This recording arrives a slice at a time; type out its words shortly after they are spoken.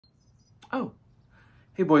Oh,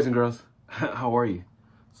 hey boys and girls, how are you?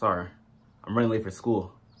 Sorry, I'm running late for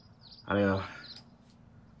school. I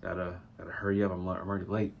gotta hurry up. I'm already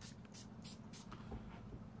late.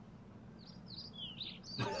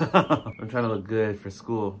 I'm trying to look good for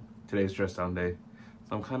school. Today's dress down day,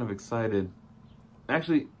 so I'm kind of excited.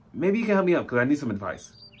 Actually, maybe you can help me out because I need some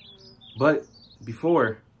advice. But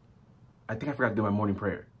before, I think I forgot to do my morning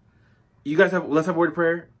prayer. You guys let's have a word of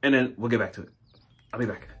prayer, and then we'll get back to it. I'll be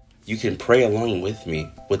back. You can pray along with me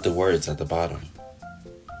with the words at the bottom.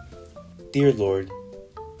 Dear Lord,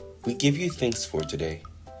 we give you thanks for today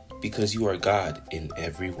because you are God in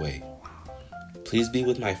every way. Please be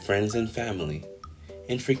with my friends and family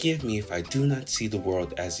and forgive me if I do not see the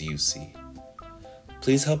world as you see.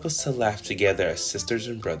 Please help us to laugh together as sisters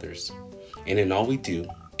and brothers, and in all we do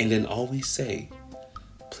and in all we say,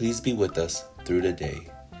 please be with us through the day.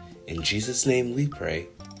 In Jesus' name we pray,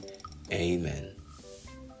 amen.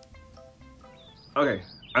 Okay,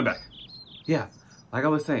 I'm back. Yeah, like I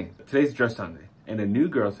was saying, today's dress down day. And a new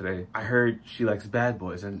girl today, I heard she likes bad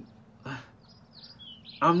boys, and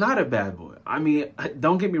I'm not a bad boy. I mean,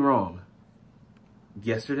 don't get me wrong.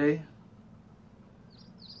 Yesterday,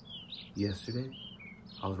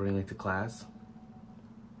 I was running late to class,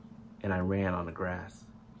 and I ran on the grass.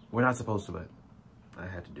 We're not supposed to, but I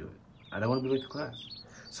had to do it. I don't want to be late to class.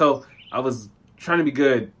 So I was trying to be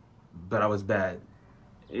good, but I was bad.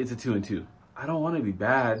 It's a 2 and 2. I don't want to be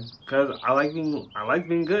bad because I like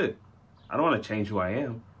being good. I don't want to change who I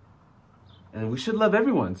am. And we should love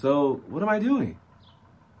everyone. So what am I doing?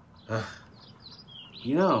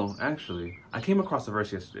 You know, actually, I came across a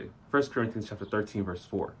verse yesterday. 1 Corinthians chapter 13, verse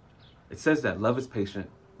 4. It says that love is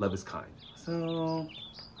patient, love is kind. So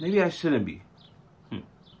maybe I shouldn't be. You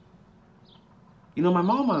know, my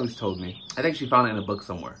mom always told me, I think she found it in a book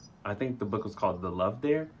somewhere. I think the book was called The Love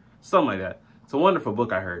Dare, something like that. It's a wonderful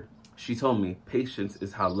book I heard. She told me patience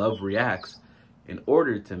is how love reacts in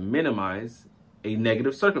order to minimize a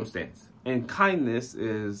negative circumstance. And kindness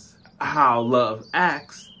is how love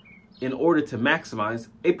acts in order to maximize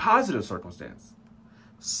a positive circumstance.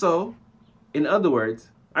 So, in other words,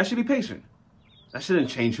 I should be patient. I shouldn't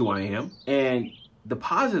change who I am. And the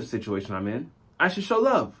positive situation I'm in, I should show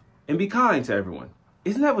love and be kind to everyone.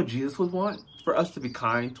 Isn't that what Jesus would want? For us to be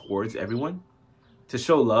kind towards everyone? To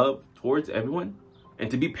show love towards everyone? And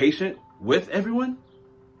to be patient with everyone?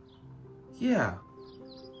 Yeah.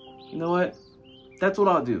 You know what? That's what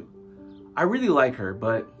I'll do. I really like her,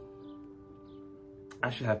 but I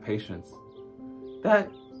should have patience. That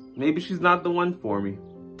maybe she's not the one for me.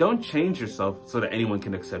 Don't change yourself so that anyone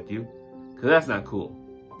can accept you, because that's not cool.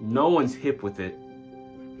 No one's hip with it,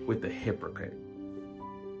 with the hypocrite.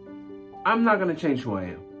 I'm not going to change who I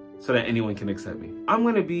am so that anyone can accept me. I'm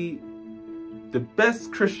going to be the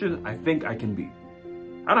best Christian I think I can be.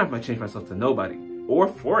 I don't have to change myself to nobody or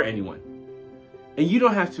for anyone. And you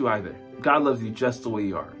don't have to either. God loves you just the way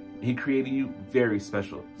you are. He created you very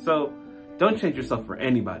special. So don't change yourself for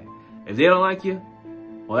anybody. If they don't like you,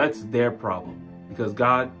 well, that's their problem, because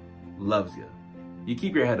God loves you. You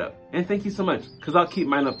keep your head up. And thank you so much, because I'll keep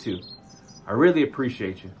mine up too. I really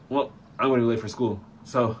appreciate you. Well, I'm going to be late for school,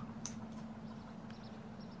 so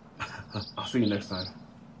I'll see you next time.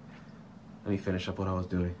 Let me finish up what I was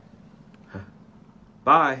doing.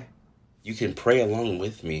 Bye. You can pray along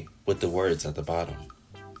with me with the words at the bottom.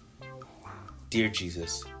 Dear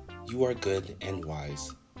Jesus, you are good and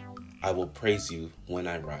wise. I will praise you when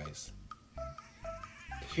I rise.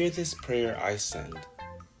 Hear this prayer I send.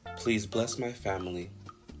 Please bless my family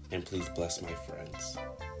and please bless my friends.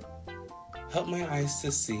 Help my eyes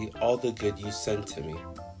to see all the good you send to me.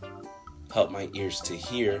 Help my ears to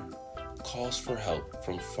hear calls for help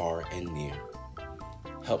from far and near.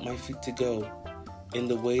 Help my feet to go in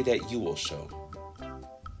the way that you will show.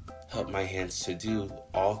 Help my hands to do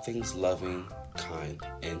all things loving, kind,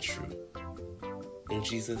 and true. And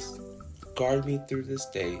Jesus, guard me through this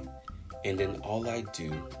day, and in all I do,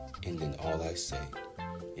 and in all I say.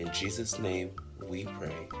 In Jesus' name we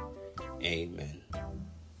pray. Amen.